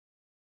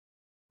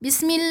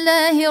بسم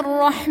الله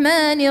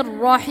الرحمن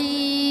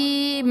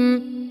الرحيم.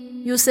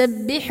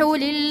 يسبح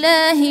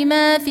لله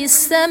ما في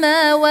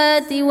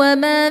السماوات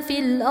وما في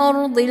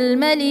الأرض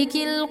الملك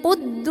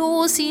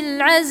القدوس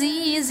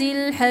العزيز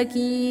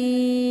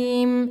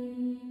الحكيم.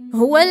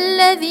 هو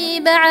الذي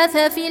بعث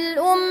في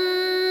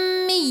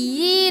الأميين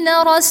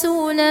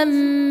رسولا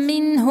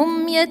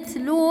منهم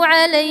يتلو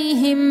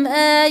عليهم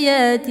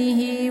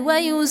آياته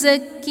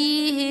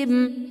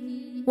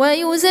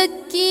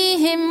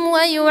ويزكيهم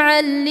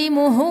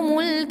ويعلمهم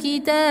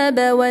الكتاب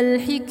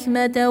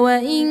والحكمة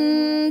وإن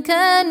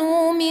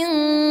كانوا من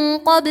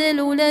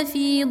قبل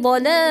لفي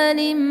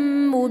ضلال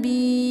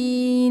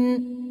مبين،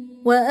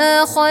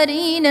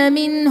 وآخرين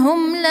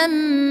منهم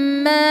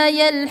لما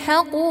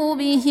يلحقوا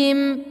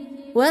بهم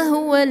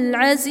وهو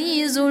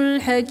العزيز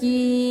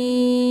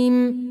الحكيم.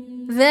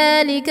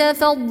 ذلك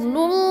فضل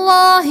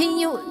الله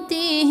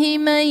يؤتيه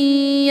من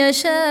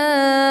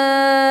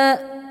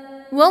يشاء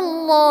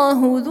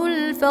والله ذو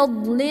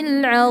الفضل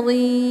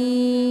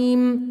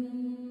العظيم.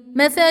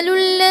 مثل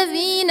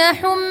الذين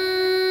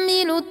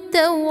حملوا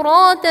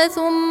التوراة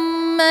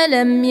ثم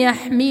لم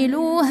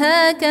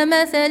يحملوها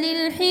كمثل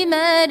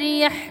الحمار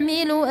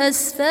يحمل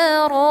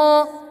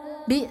أسفارا،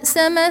 بئس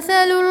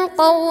مثل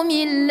القوم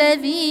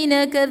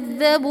الذين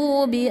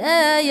كذبوا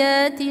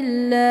بآيات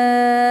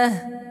الله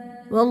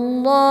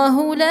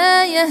والله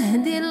لا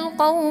يهدي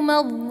القوم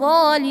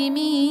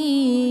الظالمين.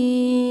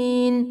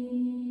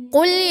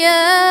 قل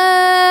يا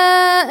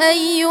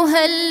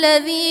أيها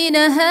الذين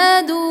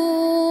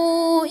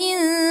هادوا إن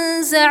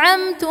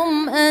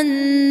زعمتم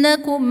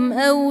أنكم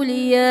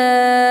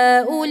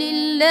أولياء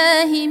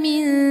لله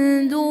من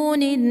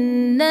دون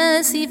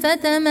الناس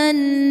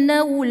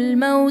فتمنوا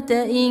الموت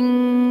إن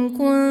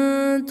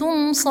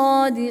كنتم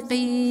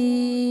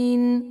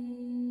صادقين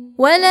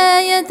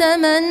ولا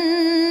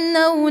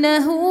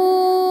يتمنونه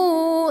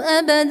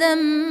أبدا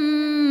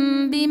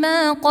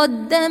بما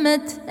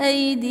قدمت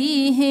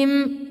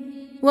أيديهم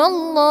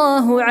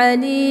والله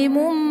عليم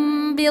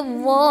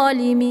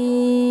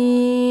بالظالمين.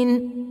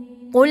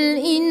 قل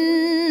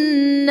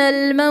إن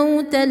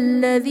الموت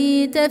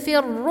الذي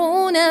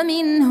تفرون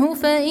منه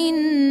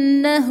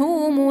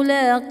فإنه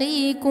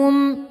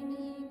ملاقيكم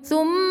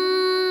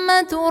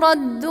ثم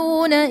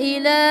تردون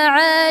إلى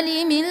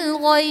عالم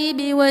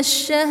الغيب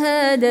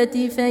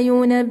والشهادة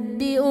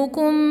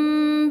فينبئكم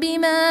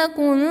بما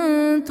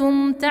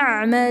كنتم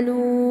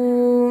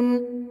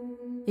تعملون.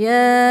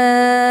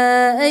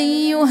 يا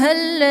أيها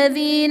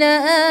الذين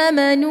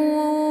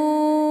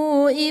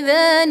آمنوا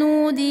إذا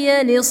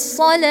نودي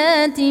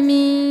للصلاة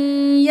من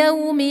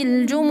يوم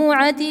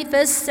الجمعة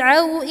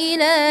فاسعوا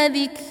إلى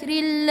ذكر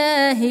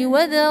الله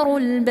وذروا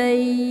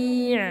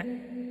البيع،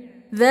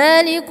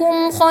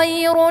 ذلكم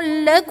خير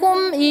لكم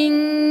إن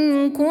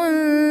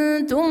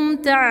كنتم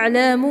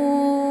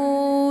تعلمون.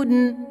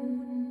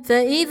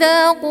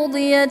 فإذا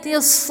قضيت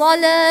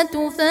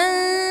الصلاة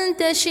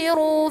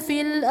فانتشروا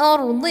في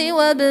الأرض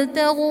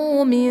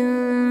وابتغوا من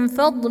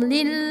فضل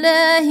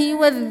الله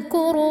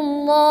واذكروا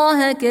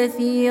الله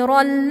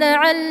كثيرا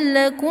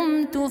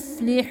لعلكم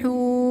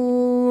تفلحون.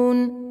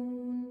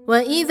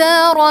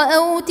 وإذا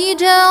رأوا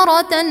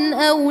تجارة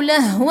أو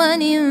لهوا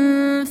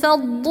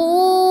انفضوا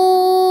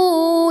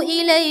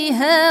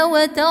إليها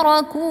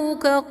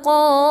وتركوك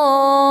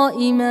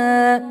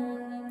قائما،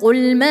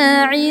 قل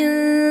ما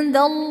عند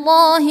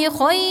الله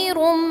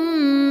خير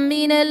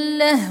من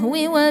اللهو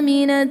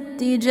ومن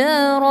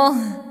التجارة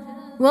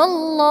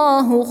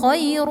والله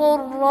خير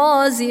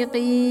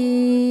الرازقين.